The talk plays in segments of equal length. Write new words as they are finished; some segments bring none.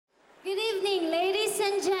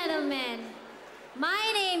and gentlemen,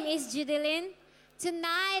 my name is Judilyn.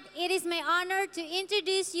 Tonight, it is my honor to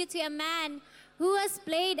introduce you to a man who has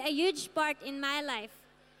played a huge part in my life.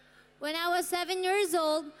 When I was 7 years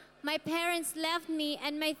old, my parents left me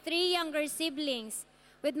and my 3 younger siblings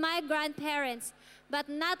with my grandparents. But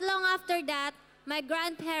not long after that, my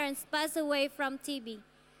grandparents passed away from TB.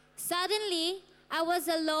 Suddenly, I was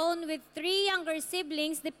alone with 3 younger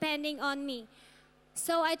siblings depending on me.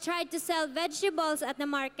 So I tried to sell vegetables at the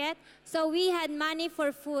market so we had money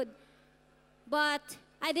for food. But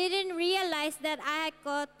I didn't realize that I had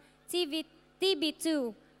caught TB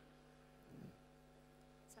too.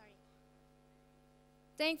 Sorry.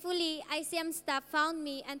 Thankfully, ICM staff found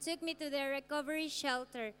me and took me to their recovery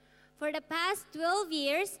shelter. For the past 12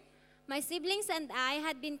 years, my siblings and I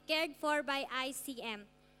had been cared for by ICM.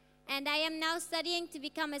 And I am now studying to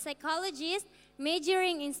become a psychologist,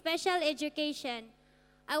 majoring in special education.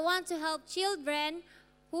 I want to help children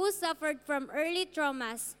who suffered from early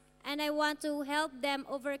traumas, and I want to help them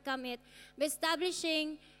overcome it by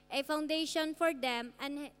establishing a foundation for them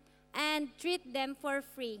and treat them for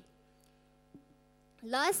free.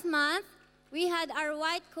 Last month, we had our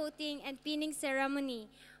white coating and pinning ceremony,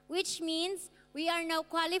 which means we are now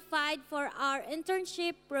qualified for our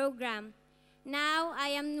internship program. Now, I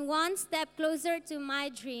am one step closer to my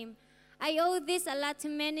dream. I owe this a lot to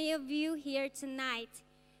many of you here tonight.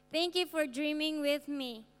 Thank you for dreaming with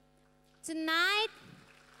me. Tonight,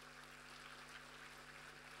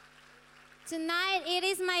 it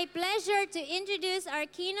is my pleasure to introduce our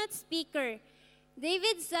keynote speaker.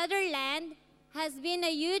 David Sutherland has been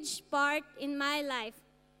a huge part in my life.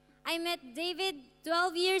 I met David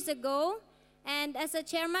 12 years ago, and as a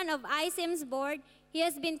chairman of ICM's board, he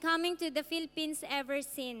has been coming to the Philippines ever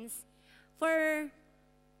since. For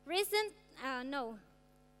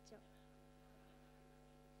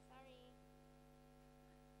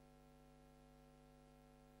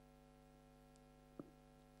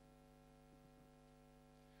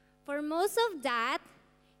most of that,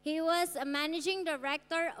 he was a managing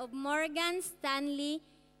director of Morgan Stanley.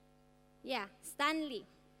 Yeah, Stanley.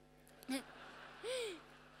 Sorry.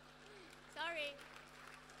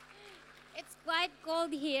 It's quite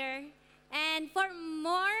cold here. And for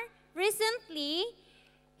more recently,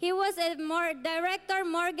 he was a director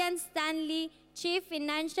Morgan Stanley Chief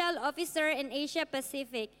Financial Officer in Asia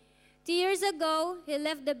Pacific. 2 years ago, he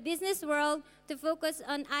left the business world to focus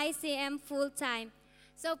on ICM full-time.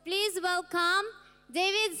 So please welcome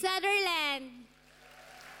David Sutherland.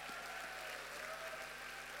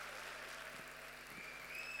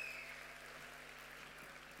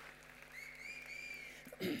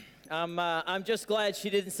 I'm just glad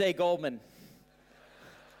she didn't say Goldman.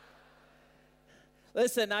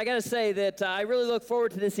 Listen, I got to say that I really look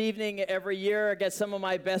forward to this evening every year. I get some of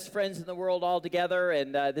my best friends in the world all together,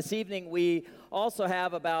 and this evening we also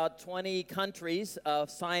have about 20 countries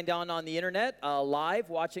signed on the internet live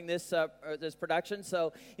watching this production.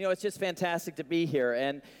 So, it's just fantastic to be here.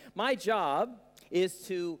 And my job is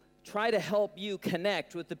to try to help you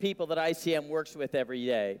connect with the people that ICM works with every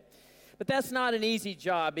day. But that's not an easy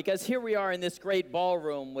job, because here we are in this great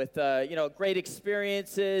ballroom with, great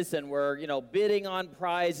experiences, and we're, bidding on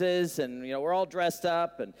prizes, and, we're all dressed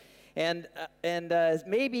up, and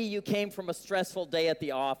maybe you came from a stressful day at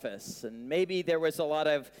the office, and maybe there was a lot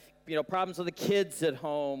of, problems with the kids at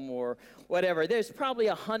home or whatever. There's probably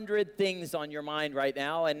 100 things on your mind right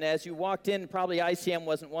now, and as you walked in, probably ICM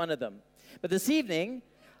wasn't one of them. But this evening,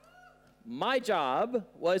 my job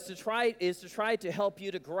is to try to help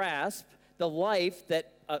you to grasp the life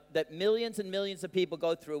that millions and millions of people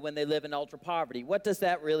go through when they live in ultra poverty. What does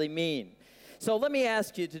that really mean? So let me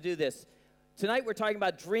ask you to do this. Tonight we're talking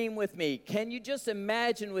about dream with me. Can you just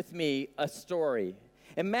imagine with me a story?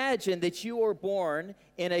 Imagine that you were born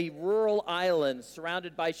in a rural island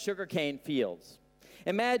surrounded by sugarcane fields.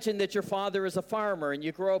 Imagine that your father is a farmer and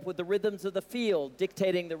you grow up with the rhythms of the field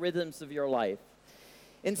dictating the rhythms of your life.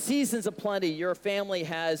 In seasons of plenty, your family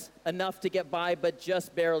has enough to get by, but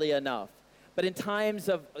just barely enough. But in times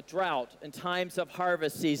of drought, in times of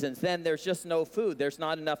harvest seasons, then there's just no food. There's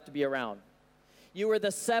not enough to be around. You were the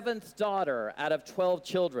 7th daughter out of 12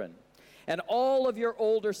 children, and all of your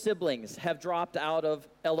older siblings have dropped out of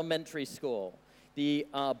elementary school. The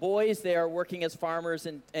boys, they are working as farmers,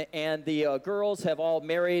 and the girls have all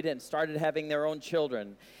married and started having their own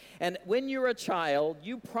children. And when you're a child,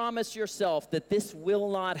 you promise yourself that this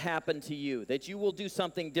will not happen to you, that you will do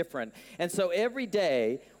something different. And so every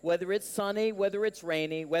day, whether it's sunny, whether it's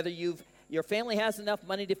rainy, whether your family has enough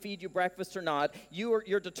money to feed you breakfast or not,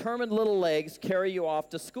 your determined little legs carry you off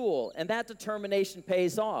to school. And that determination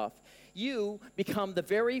pays off. you become the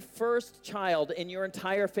very first child in your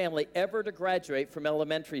entire family ever to graduate from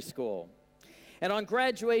elementary school. And on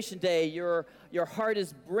graduation day, your heart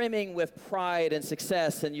is brimming with pride and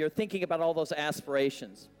success, and you're thinking about all those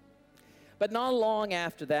aspirations. But not long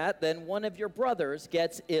after that, then one of your brothers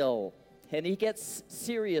gets ill, and he gets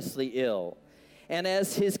seriously ill. And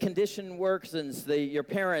as his condition worsens, your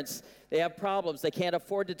parents, they have problems. They can't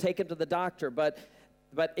afford to take him to the doctor, but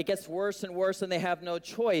it gets worse and worse, and they have no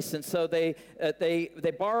choice. And so they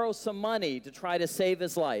borrow some money to try to save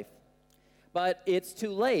his life. But it's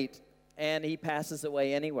too late, and he passes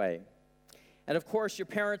away anyway. And of course, your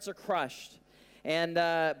parents are crushed. And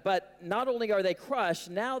but not only are they crushed,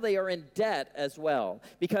 now they are in debt as well,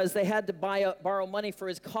 because they had to borrow money for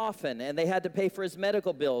his coffin, and they had to pay for his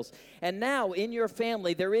medical bills. And now in your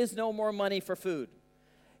family, there is no more money for food.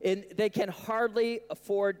 They can hardly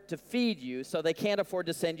afford to feed you, so they can't afford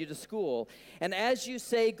to send you to school. And as you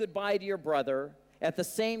say goodbye to your brother, at the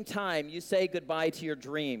same time, you say goodbye to your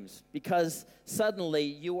dreams, because suddenly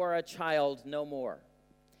you are a child no more.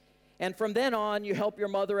 And from then on, you help your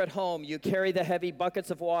mother at home. You carry the heavy buckets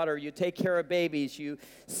of water. You take care of babies. You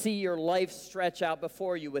see your life stretch out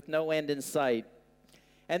before you with no end in sight.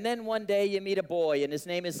 And then one day you meet a boy, and his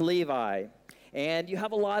name is Levi. And you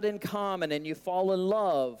have a lot in common, and you fall in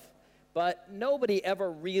love. But nobody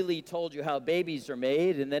ever really told you how babies are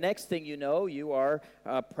made. And the next thing you know, you are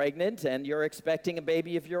pregnant, and you're expecting a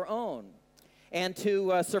baby of your own. And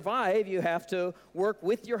to survive, you have to work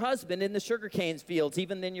with your husband in the sugarcane fields,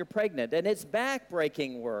 even then you're pregnant. And it's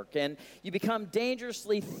back-breaking work, and you become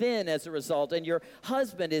dangerously thin as a result. And your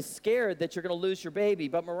husband is scared that you're going to lose your baby.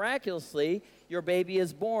 But miraculously, your baby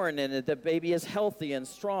is born, and the baby is healthy and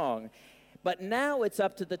strong. But now it's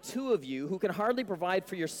up to the two of you, who can hardly provide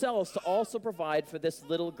for yourselves, to also provide for this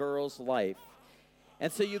little girl's life.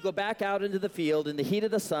 And so you go back out into the field in the heat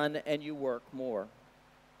of the sun, and you work more.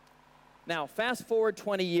 Now, fast forward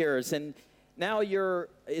 20 years, and now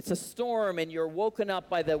it's a storm, and you're woken up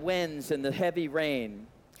by the winds and the heavy rain.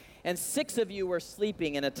 And 6 of you are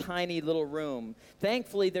sleeping in a tiny little room.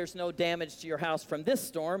 Thankfully, there's no damage to your house from this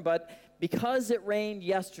storm, but because it rained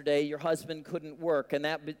yesterday, your husband couldn't work, and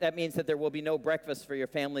that means that there will be no breakfast for your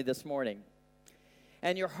family this morning.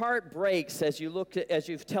 And your heart breaks as you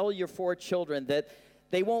tell your 4 children that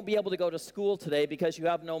they won't be able to go to school today because you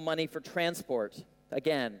have no money for transport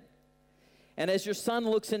again. And as your son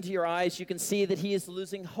looks into your eyes, you can see that he is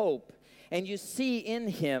losing hope. And you see in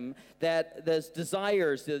him that the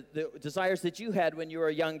desires that you had when you were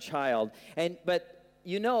a young child. But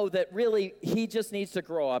you know that really he just needs to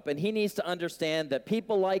grow up, and he needs to understand that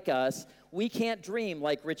people like us, we can't dream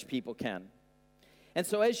like rich people can. And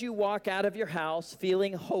so as you walk out of your house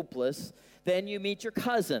feeling hopeless, then you meet your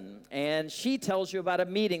cousin, and she tells you about a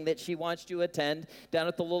meeting that she wants you to attend down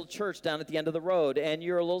at the little church down at the end of the road. And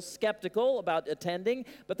you're a little skeptical about attending,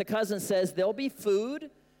 but the cousin says there'll be food,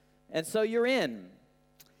 and so you're in.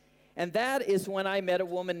 And that is when I met a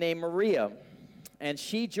woman named Maria. And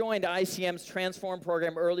she joined ICM's Transform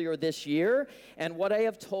program earlier this year, and what I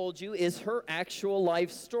have told you is her actual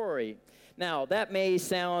life story. Now, that may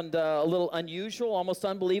sound a little unusual, almost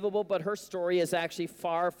unbelievable, but her story is actually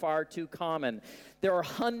far, far too common. There are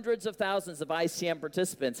hundreds of thousands of ICM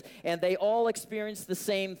participants, and they all experience the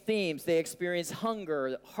same themes. They experience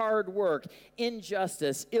hunger, hard work,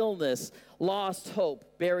 injustice, illness, lost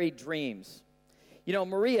hope, buried dreams. You know,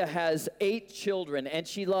 Maria has 8 children, and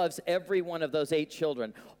she loves every one of those 8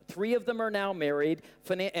 children. 3 of them are now married,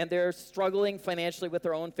 and they're struggling financially with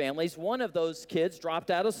their own families. One of those kids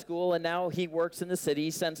dropped out of school, and now he works in the city.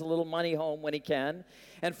 He sends a little money home when he can.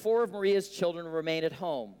 And 4 of Maria's children remain at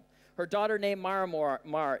home. Her daughter named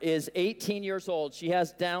Mar is 18 years old. She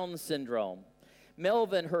has Down syndrome.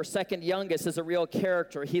 Melvin, her second youngest, is a real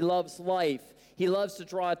character. He loves life. He loves to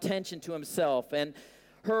draw attention to himself. And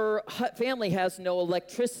her family has no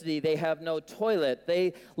electricity. They have no toilet.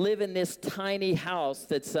 They live in this tiny house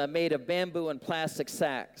that's made of bamboo and plastic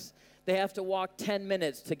sacks. They have to walk 10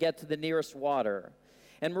 minutes to get to the nearest water.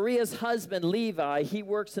 And Maria's husband, Levi, he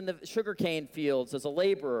works in the sugarcane fields as a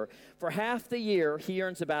laborer. For half the year, he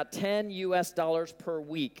earns about $10 per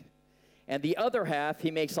week. And the other half,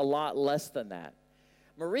 he makes a lot less than that.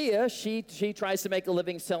 Maria, she tries to make a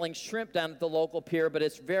living selling shrimp down at the local pier, but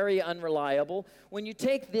it's very unreliable. When you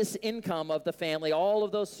take this income of the family, all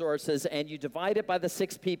of those sources, and you divide it by the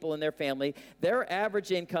 6 people in their family, their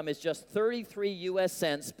average income is just 33 US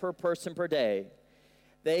cents per person per day.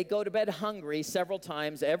 They go to bed hungry several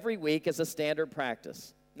times every week as a standard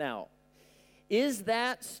practice. Now, is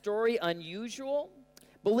that story unusual?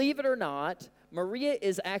 Believe it or not, Maria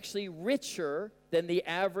is actually richer than the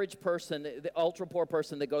average person, the ultra-poor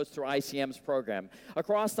person that goes through ICM's program.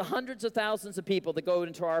 Across the hundreds of thousands of people that go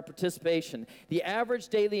into our participation, the average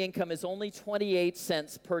daily income is only 28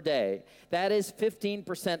 cents per day. That is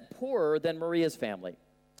 15% poorer than Maria's family.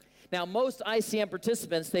 Now, most ICM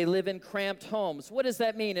participants, they live in cramped homes. What does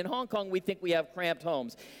that mean? In Hong Kong, we think we have cramped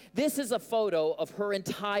homes. This is a photo of her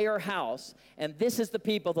entire house, and this is the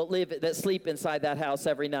people that sleep inside that house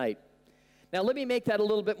every night. Now, let me make that a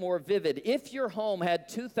little bit more vivid. If your home had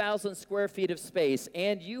 2,000 square feet of space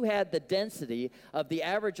and you had the density of the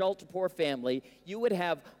average ultra-poor family, you would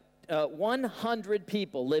have 100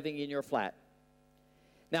 people living in your flat.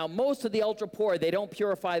 Now, most of the ultra-poor, they don't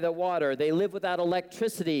purify their water. They live without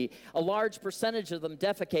electricity. A large percentage of them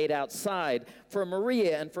defecate outside. For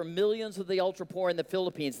Maria and for millions of the ultra-poor in the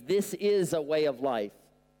Philippines, this is a way of life.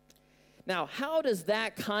 Now, how does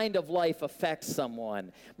that kind of life affect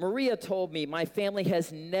someone? Maria told me, my family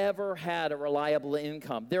has never had a reliable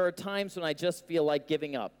income. There are times when I just feel like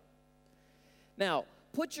giving up. Now,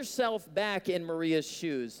 put yourself back in Maria's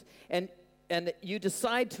shoes, and you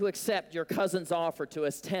decide to accept your cousin's offer to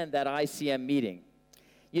attend that ICM meeting.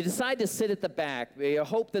 You decide to sit at the back. You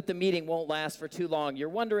hope that the meeting won't last for too long. You're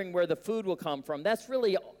wondering where the food will come from. That's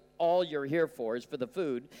really all you're here for, is for the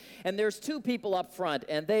food. And there's two people up front,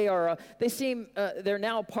 and they tell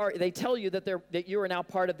you that you are now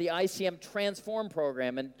part of the ICM Transform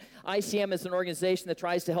program. And ICM is an organization that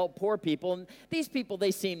tries to help poor people. And these people,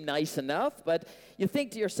 they seem nice enough, but you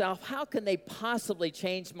think to yourself, how can they possibly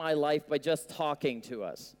change my life by just talking to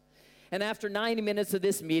us? And after 90 minutes of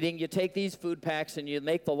this meeting, you take these food packs and you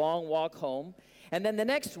make the long walk home. And then the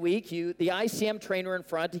next week, the ICM trainer in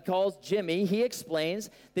front, he calls Jimmy. He explains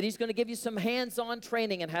that he's going to give you some hands-on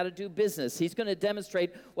training on how to do business. He's going to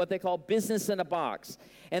demonstrate what they call business in a box.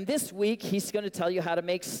 And this week, he's going to tell you how to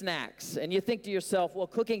make snacks. And you think to yourself, well,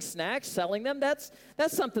 cooking snacks, selling them, that's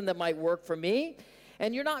something that might work for me.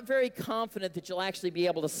 And you're not very confident that you'll actually be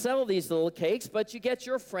able to sell these little cakes, but you get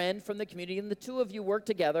your friend from the community, and the two of you work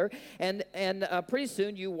together, and pretty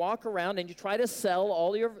soon you walk around and you try to sell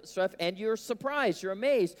all your stuff, and you're surprised, you're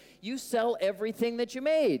amazed. You sell everything that you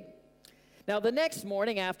made. Now, the next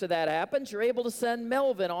morning after that happens, you're able to send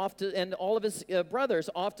Melvin and all of his brothers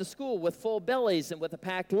off to school with full bellies and with a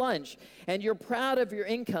packed lunch, and you're proud of your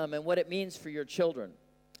income and what it means for your children.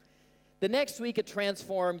 The next week at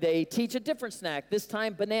Transform, they teach a different snack, this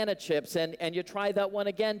time banana chips, and you try that one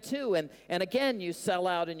again too, and again you sell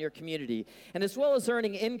out in your community. And as well as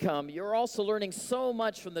earning income, you're also learning so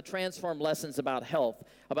much from the Transform lessons about health,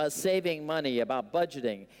 about saving money, about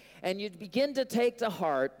budgeting. And you begin to take to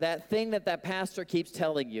heart that thing that pastor keeps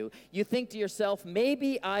telling you. You think to yourself,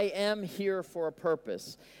 maybe I am here for a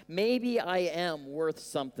purpose. Maybe I am worth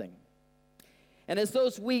something. And as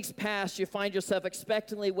those weeks pass, you find yourself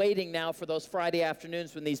expectantly waiting now for those Friday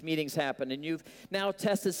afternoons when these meetings happen. And you've now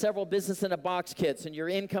tested several business in a box kits, and your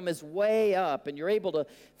income is way up, and you're able to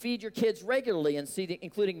feed your kids regularly,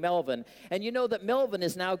 including Melvin. And you know that Melvin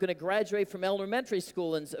is now going to graduate from elementary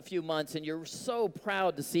school in a few months, and you're so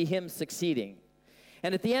proud to see him succeeding.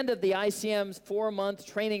 And at the end of the ICM's 4-month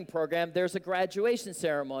training program, there's a graduation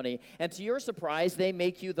ceremony. And to your surprise, they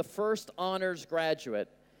make you the first honors graduate.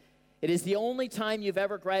 It is the only time you've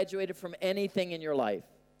ever graduated from anything in your life.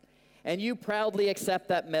 And you proudly accept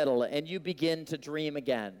that medal, and you begin to dream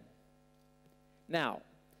again. Now,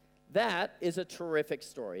 that is a terrific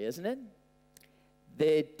story, isn't it?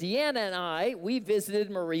 Deanna and I, we visited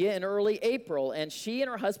Maria in early April, and she and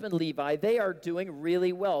her husband Levi, they are doing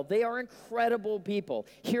really well. They are incredible people,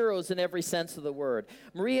 heroes in every sense of the word.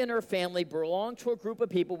 Maria and her family belong to a group of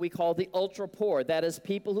people we call the ultra-poor. That is,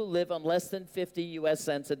 people who live on less than 50 U.S.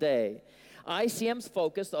 cents a day. ICM's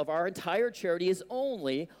focus of our entire charity is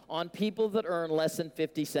only on people that earn less than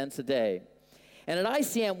 50 cents a day. And at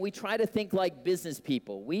ICM, we try to think like business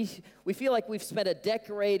people. We feel like we've spent a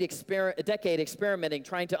decade experimenting,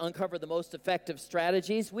 trying to uncover the most effective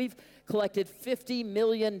strategies. We've collected 50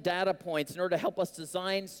 million data points in order to help us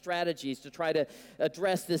design strategies to try to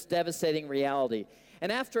address this devastating reality.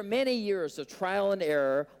 And after many years of trial and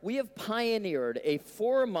error, we have pioneered a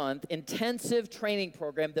 4-month intensive training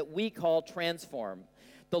program that we call Transform.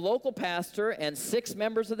 The local pastor and 6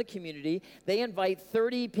 members of the community, they invite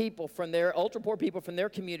 30 people from their ultra-poor people from their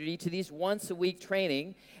community to these once-a-week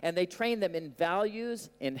training, and they train them in values,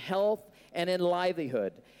 in health, and in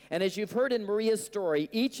livelihood. And as you've heard in Maria's story,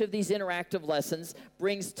 each of these interactive lessons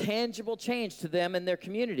brings tangible change to them and their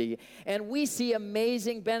community. And we see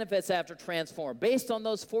amazing benefits after Transform. Based on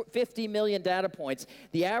those 50 million data points,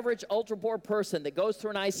 the average ultra-poor person that goes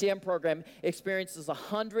through an ICM program experiences a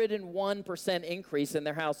 101% increase in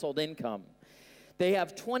their household income. They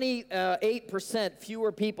have 28%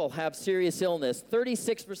 fewer people have serious illness,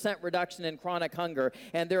 36% reduction in chronic hunger,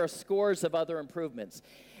 and there are scores of other improvements.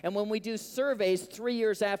 And when we do surveys 3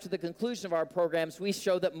 years after the conclusion of our programs, we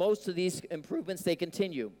show that most of these improvements, they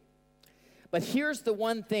continue. But here's the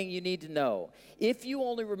one thing you need to know. If you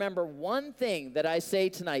only remember one thing that I say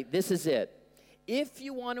tonight, this is it. If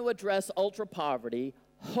you want to address ultra poverty,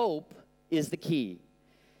 hope is the key.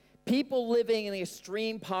 People living in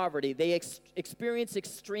extreme poverty, they experience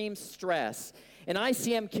extreme stress. In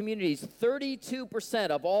ICM communities, 32%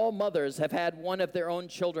 of all mothers have had one of their own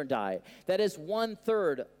children die. That is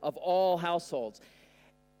 1/3 of all households.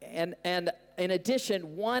 And in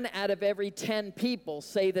addition, 1 out of every 10 people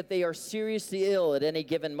say that they are seriously ill at any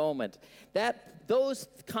given moment. Those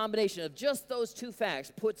combination of just those two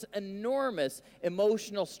facts puts enormous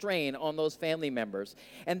emotional strain on those family members.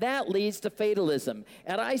 And that leads to fatalism.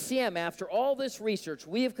 At ICM, after all this research,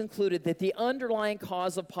 we have concluded that the underlying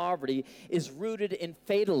cause of poverty is rooted in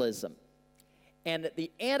fatalism. And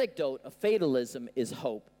the antidote of fatalism is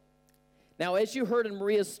hope. Now, as you heard in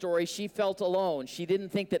Maria's story, she felt alone. She didn't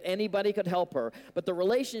think that anybody could help her. But the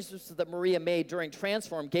relationships that Maria made during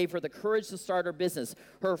Transform gave her the courage to start her business.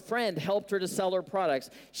 Her friend helped her to sell her products.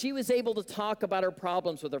 She was able to talk about her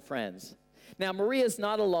problems with her friends. Now, Maria's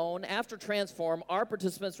not alone. After Transform, our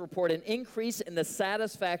participants report an increase in the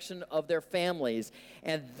satisfaction of their families.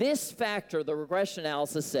 And this factor, the regression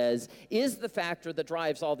analysis says, is the factor that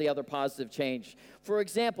drives all the other positive change. For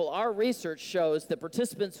example, our research shows that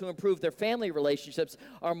participants who improve their family relationships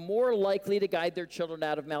are more likely to guide their children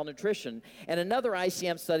out of malnutrition. And another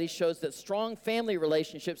ICM study shows that strong family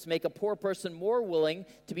relationships make a poor person more willing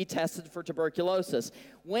to be tested for tuberculosis.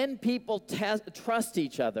 When people trust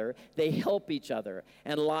each other, they help each other,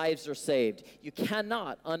 and lives are saved. You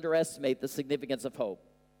cannot underestimate the significance of hope.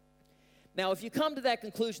 Now, if you come to that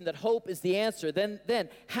conclusion that hope is the answer, then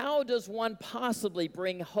how does one possibly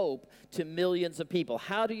bring hope to millions of people?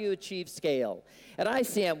 How do you achieve scale? At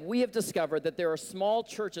ICM, we have discovered that there are small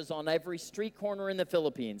churches on every street corner in the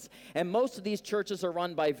Philippines, and most of these churches are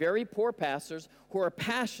run by very poor pastors who are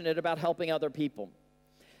passionate about helping other people.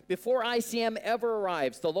 Before ICM ever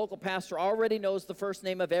arrives, the local pastor already knows the first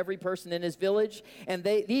name of every person in his village, and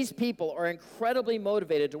these people are incredibly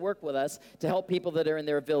motivated to work with us to help people that are in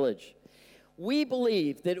their village. We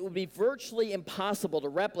believe that it would be virtually impossible to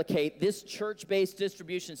replicate this church-based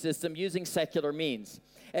distribution system using secular means.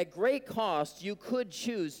 At great cost, you could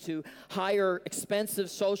choose to hire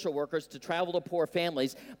expensive social workers to travel to poor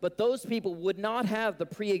families, but those people would not have the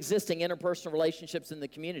pre-existing interpersonal relationships in the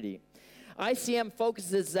community. ICM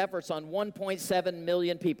focuses its efforts on 1.7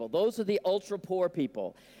 million people. Those are the ultra-poor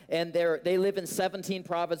people, and they live in 17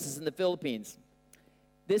 provinces in the Philippines.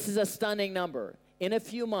 This is a stunning number. In a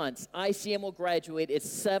few months, ICM will graduate its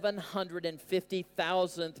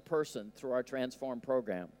 750,000th person through our Transform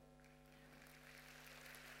program.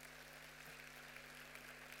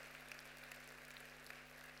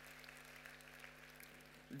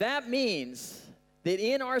 That means that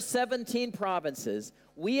in our 17 provinces,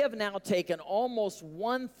 we have now taken almost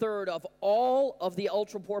 1/3 of all of the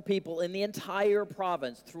ultra-poor people in the entire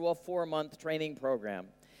province through a 4-month training program.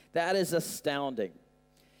 That is astounding.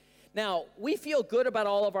 Now, we feel good about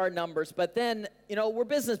all of our numbers, but then, we're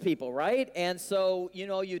business people, right? And so,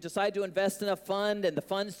 you decide to invest in a fund, and the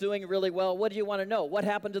fund's doing really well. What do you want to know? What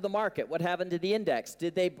happened to the market? What happened to the index?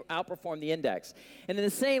 Did they outperform the index? And in the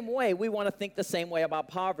same way, we want to think the same way about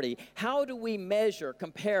poverty. How do we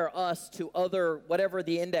compare us to whatever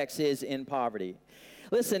the index is in poverty?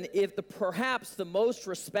 Listen, if perhaps the most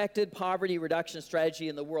respected poverty reduction strategy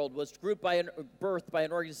in the world was birthed by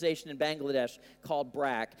an organization in Bangladesh called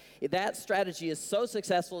BRAC, that strategy is so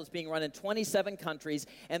successful it's being run in 27 countries,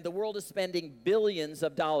 and the world is spending billions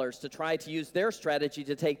of dollars to try to use their strategy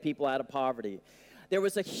to take people out of poverty. There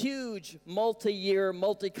was a huge multi-year,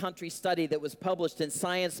 multi-country study that was published in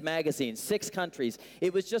Science magazine, 6 countries.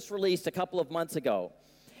 It was just released a couple of months ago.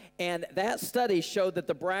 And that study showed that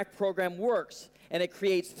the BRAC program works, and it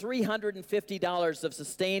creates $350 of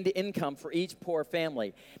sustained income for each poor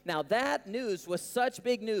family. Now, that news was such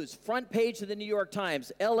big news. Front page of the New York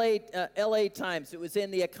Times, LA Times, it was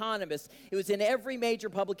in The Economist, it was in every major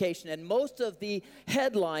publication, and most of the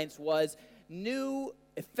headlines was, new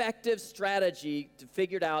effective strategy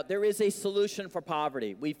figured out. There is a solution for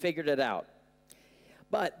poverty. We figured it out.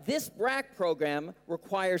 But this BRAC program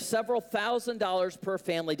requires several $1,000s per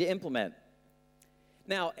family to implement.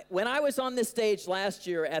 Now, when I was on this stage last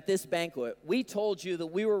year at this banquet, we told you that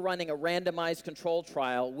we were running a randomized control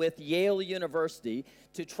trial with Yale University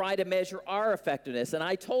to try to measure our effectiveness. And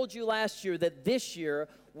I told you last year that this year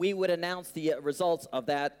we would announce the results of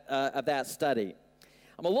that study.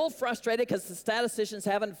 I'm a little frustrated because the statisticians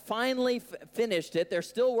haven't finally finished it. They're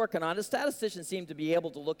still working on it. Statisticians seem to be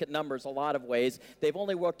able to look at numbers a lot of ways. They've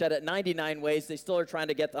only worked at it 99 ways. They still are trying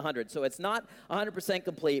to get the 100. So it's not 100%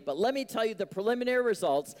 complete. But let me tell you the preliminary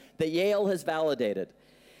results that Yale has validated.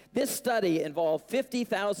 This study involved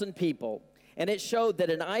 50,000 people, and it showed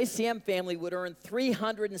that an ICM family would earn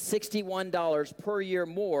 $361 per year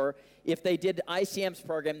more if they did ICM's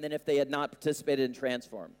program than if they had not participated in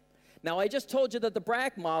Transform. Now, I just told you that the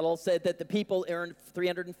BRAC model said that the people earned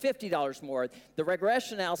 $350 more. The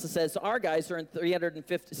regression analysis says our guys earned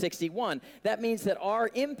 $361. That means that our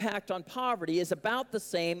impact on poverty is about the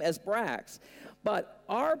same as BRAC's. But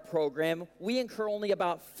our program, we incur only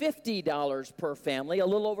about $50 per family, a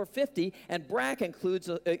little over 50, and BRAC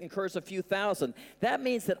incurs a few thousand. That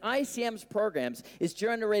means that ICM's programs is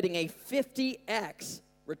generating a 50x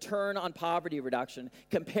return on poverty reduction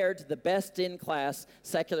compared to the best-in-class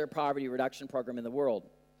secular poverty reduction program in the world.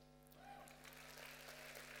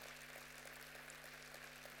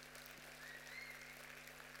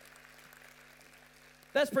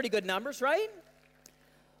 That's pretty good numbers, right?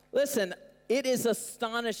 Listen, it is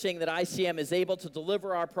astonishing that ICM is able to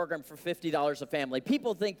deliver our program for $50 a family.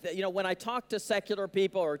 People think that, when I talk to secular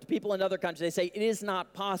people or to people in other countries, they say, it is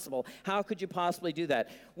not possible. How could you possibly do that?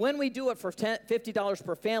 When we do it for $50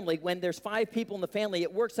 per family, when there's 5 people in the family,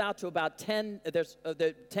 it works out to about 10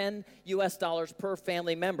 US dollars per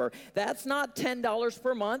family member. That's not $10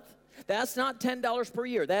 per month. That's not $10 per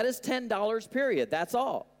year. That is $10 period. That's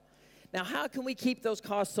all. Now, how can we keep those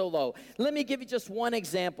costs so low? Let me give you just one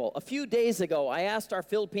example. A few days ago, I asked our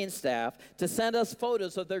Philippine staff to send us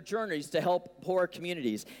photos of their journeys to help poor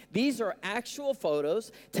communities. These are actual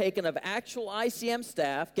photos taken of actual ICM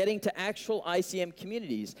staff getting to actual ICM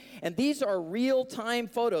communities. And these are real-time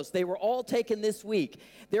photos. They were all taken this week.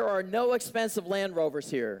 There are no expensive Land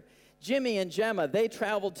Rovers here. Jimmy and Gemma, they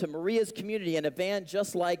traveled to Maria's community in a van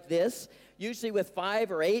just like this, usually with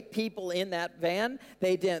 5 or 8 people in that van.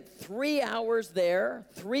 They did 3 hours there,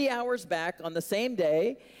 3 hours back on the same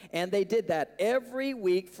day, and they did that every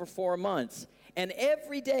week for 4 months. And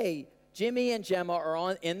every day, Jimmy and Gemma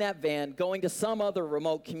are in that van going to some other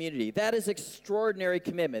remote community. That is extraordinary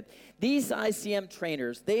commitment. These ICM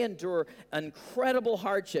trainers, they endure incredible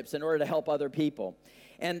hardships in order to help other people.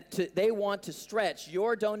 And they want to stretch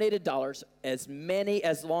your donated dollars as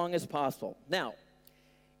long as possible. Now,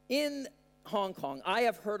 in Hong Kong, I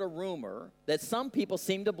have heard a rumor that some people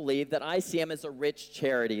seem to believe that ICM is a rich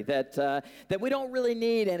charity, that we don't really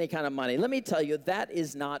need any kind of money. Let me tell you, that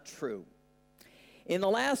is not true. In the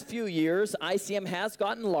last few years, ICM has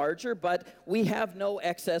gotten larger, but we have no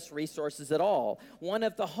excess resources at all. One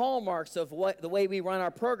of the hallmarks of the way we run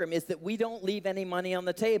our program is that we don't leave any money on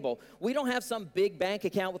the table. We don't have some big bank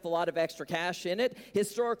account with a lot of extra cash in it.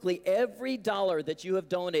 Historically, every dollar that you have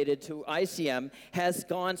donated to ICM has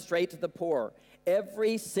gone straight to the poor.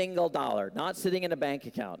 Every single dollar, not sitting in a bank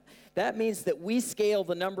account. That means that we scale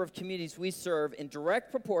the number of communities we serve in direct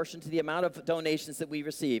proportion to the amount of donations that we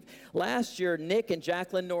receive. Last year, Nick and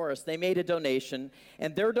Jacqueline Norris, they made a donation,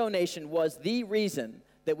 and their donation was the reason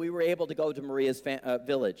that we were able to go to Maria's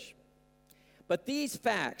village. But these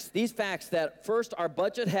facts that first, our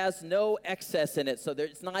budget has no excess in it, so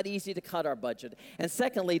it's not easy to cut our budget. And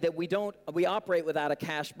secondly, that we operate without a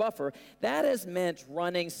cash buffer, that has meant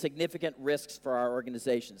running significant risks for our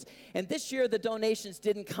organizations. And this year, the donations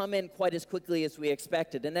didn't come in quite as quickly as we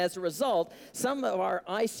expected. And as a result, some of our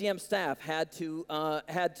ICM staff had to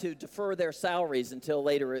defer their salaries until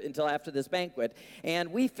after this banquet.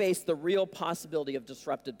 And we faced the real possibility of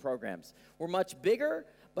disrupted programs. We're much bigger,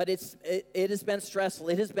 but it has been stressful.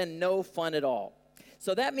 It has been no fun at all.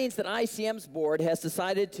 So that means that ICM's board has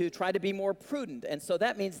decided to try to be more prudent. And so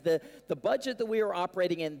that means the budget that we are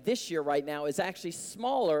operating in this year right now is actually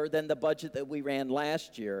smaller than the budget that we ran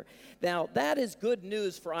last year. Now, that is good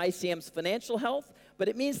news for ICM's financial health, but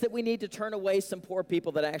it means that we need to turn away some poor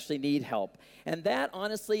people that actually need help. And that,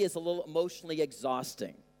 honestly, is a little emotionally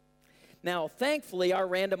exhausting. Now, thankfully, our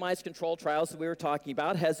randomized control trials that we were talking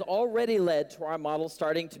about has already led to our model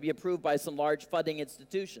starting to be approved by some large funding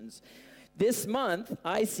institutions. This month,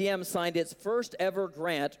 ICM signed its first ever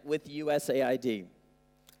grant with USAID.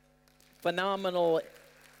 Phenomenal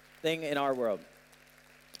thing in our world.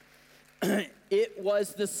 It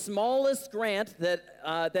was the smallest grant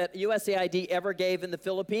that USAID ever gave in the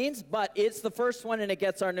Philippines, but it's the first one and it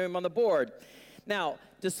gets our name on the board. Now,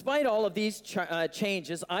 despite all of these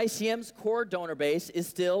changes, ICM's core donor base is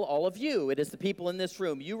still all of you. It is the people in this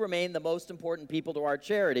room. You remain the most important people to our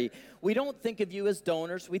charity. We don't think of you as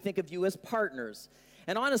donors. We think of you as partners.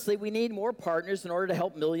 And honestly, we need more partners in order to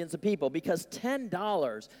help millions of people because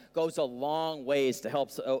 $10 goes a long ways to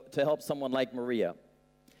help someone like Maria.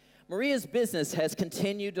 Maria's business has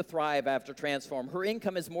continued to thrive after Transform. Her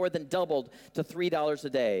income has more than doubled to $3 a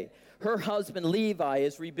day. Her husband, Levi,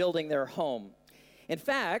 is rebuilding their home. In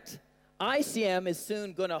fact, ICM is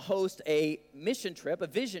soon going to host a mission trip, a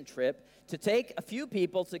vision trip, to take a few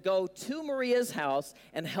people to go to Maria's house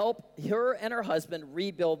and help her and her husband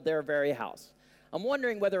rebuild their very house. I'm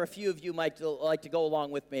wondering whether a few of you might like to go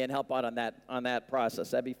along with me and help out on that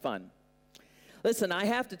process. That'd be fun. Listen, I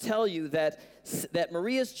have to tell you that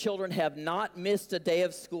Maria's children have not missed a day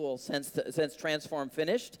of school since Transform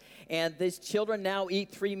finished, and these children now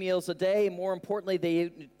eat 3 meals a day. More importantly,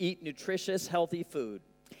 they eat nutritious, healthy food.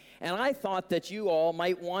 And I thought that you all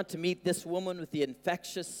might want to meet this woman with the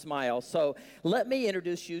infectious smile. So let me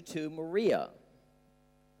introduce you to Maria,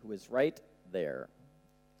 who is right there.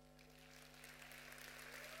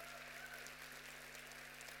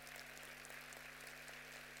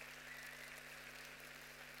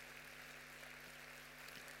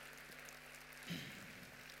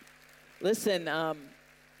 Listen,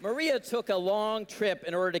 Maria took a long trip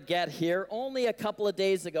in order to get here. Only a couple of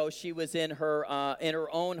days ago, she was in her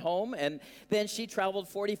own home, and then she traveled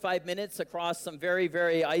 45 minutes across some very,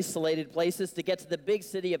 very isolated places to get to the big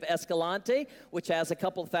city of Escalante, which has a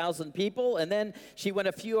couple thousand people. And then she went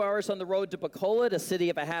a few hours on the road to Bacolod, a city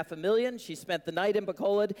of 500,000. She spent the night in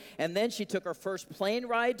Bacolod, and then she took her first plane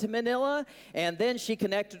ride to Manila, and then she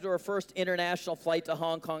connected to her first international flight to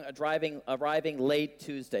Hong Kong, arriving late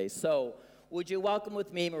Tuesday. So, would you welcome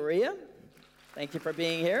with me, Maria? Thank you for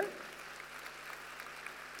being here.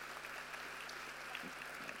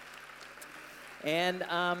 And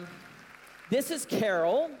this is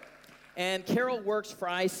Carol, and Carol works for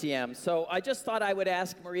ICM. So I just thought I would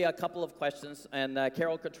ask Maria a couple of questions, and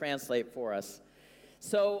Carol could translate for us.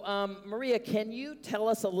 So, Maria, can you tell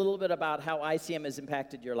us a little bit about how ICM has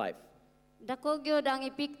impacted your life? Dako gyud ang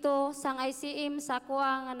epekto sang ICM sa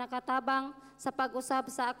kuha nga nakatabang sa pag-usab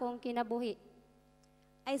sa akong kinabuhi.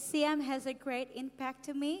 ICM has a great impact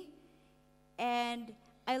to me, and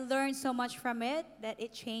I learned so much from it that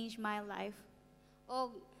it changed my life.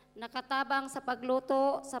 O nakatabang sa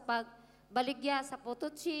pagluto, sa pagbaligya sa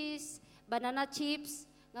potato cheese, banana chips,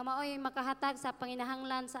 nga maoy makahatag sa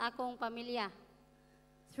panginahanglan sa akong pamilya.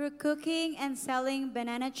 Through cooking and selling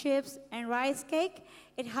banana chips and rice cake,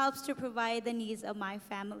 it helps to provide the needs of my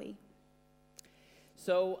family.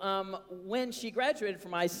 So when she graduated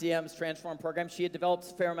from ICM's Transform program, she had developed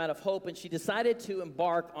a fair amount of hope, and she decided to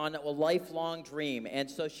embark on a lifelong dream. And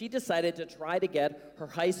so she decided to try to get her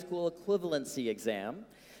high school equivalency exam.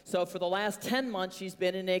 So for the last 10 months, she's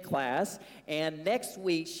been in a class, and next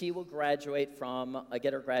week she will get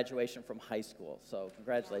her graduation from high school. So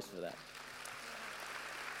congratulations for that.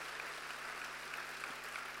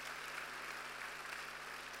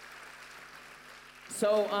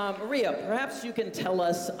 So, Maria, perhaps you can tell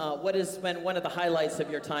us what has been one of the highlights of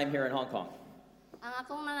your time here in Hong Kong. Ang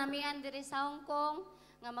akong nanamian diri sa Hong Kong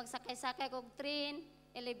nga magsakay-sakay kog train,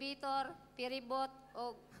 elevator, ferryboat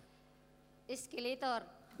o escalator.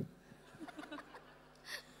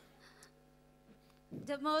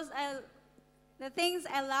 The things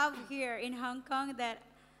I love here in Hong Kong that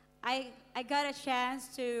I got a chance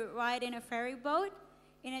to ride in a ferry boat,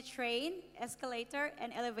 in a train, escalator, and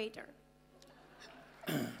elevator.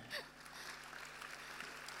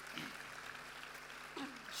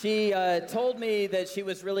 She told me that she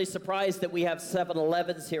was really surprised that we have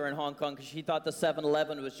 7-Elevens here in Hong Kong because she thought the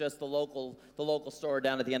 7-Eleven was just the local store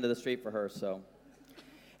down at the end of the street for her. So,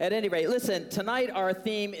 at any rate, listen, tonight our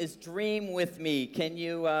theme is Dream With Me. Can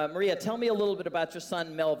you, Maria, tell me a little bit about your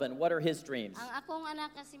son, Melvin. What are his dreams? Ang akong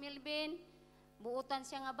anak nga si Melvin, buutan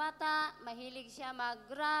siya nga bata, mahilig siya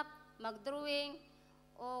mag-rap, mag-drawing,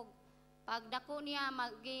 o pagdako niya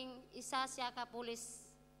maging isa siya ka pulis.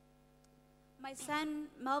 My son,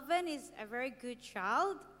 Melvin, is a very good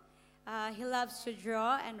child. He loves to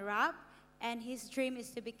draw and rap, and his dream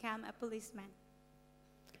is to become a policeman.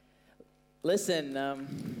 Listen,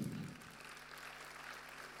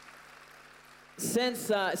 since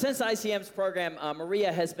ICM's program,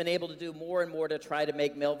 Maria has been able to do more and more to try to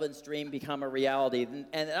make Melvin's dream become a reality. And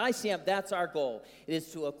at ICM, that's our goal. It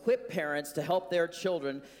is to equip parents to help their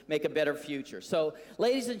children make a better future. So,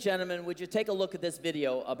 ladies and gentlemen, would you take a look at this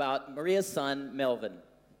video about Maria's son, Melvin?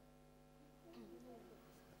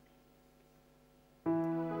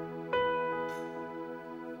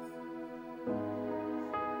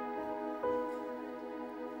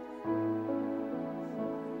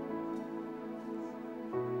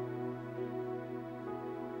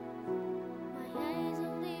 My eyes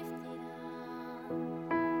are lifted up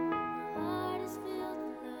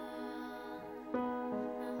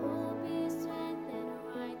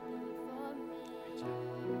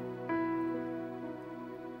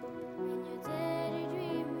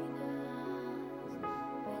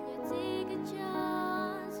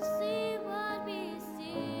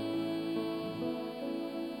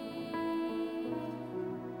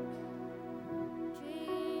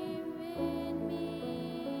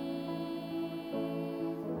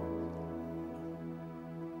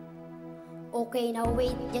Okay, now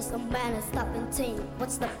wait just a minute, stop and think.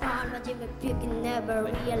 What's the point of if you can never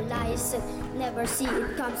realize it, never see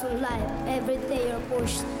it come to life? Every day you're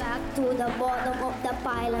pushed back to the bottom of the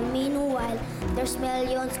pile, and meanwhile, there's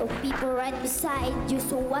millions of people right beside you.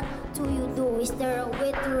 So what do you do? Is there a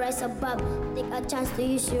way to rise above? Take a chance to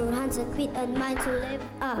use your hands and feet and mind to live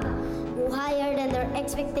up. Go higher than their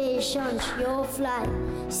expectations, you'll fly.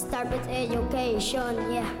 Start with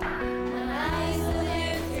education, yeah.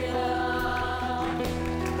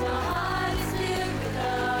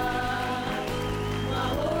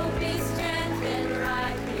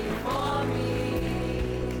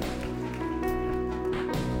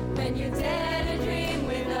 When you dare to dream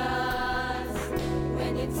with us,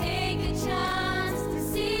 when you take a chance to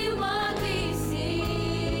see what we see.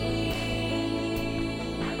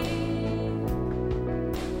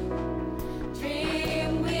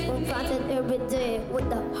 Dream with me. Confronted every day with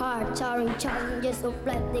the hard, jarring challenges of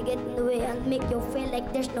life. They get in the way and make you feel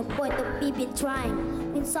like there's no point of even trying.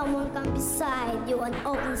 When someone comes beside you and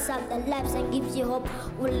opens up their lives and gives you hope,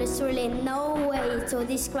 well, there's really no way to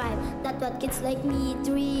describe that what kids like me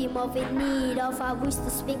dream of, in need of a voice to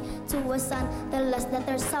speak to us and tell us that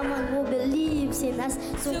there's someone who believes in us.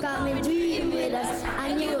 So come and dream with us,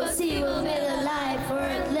 and you will see we'll make a life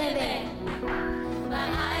worth living.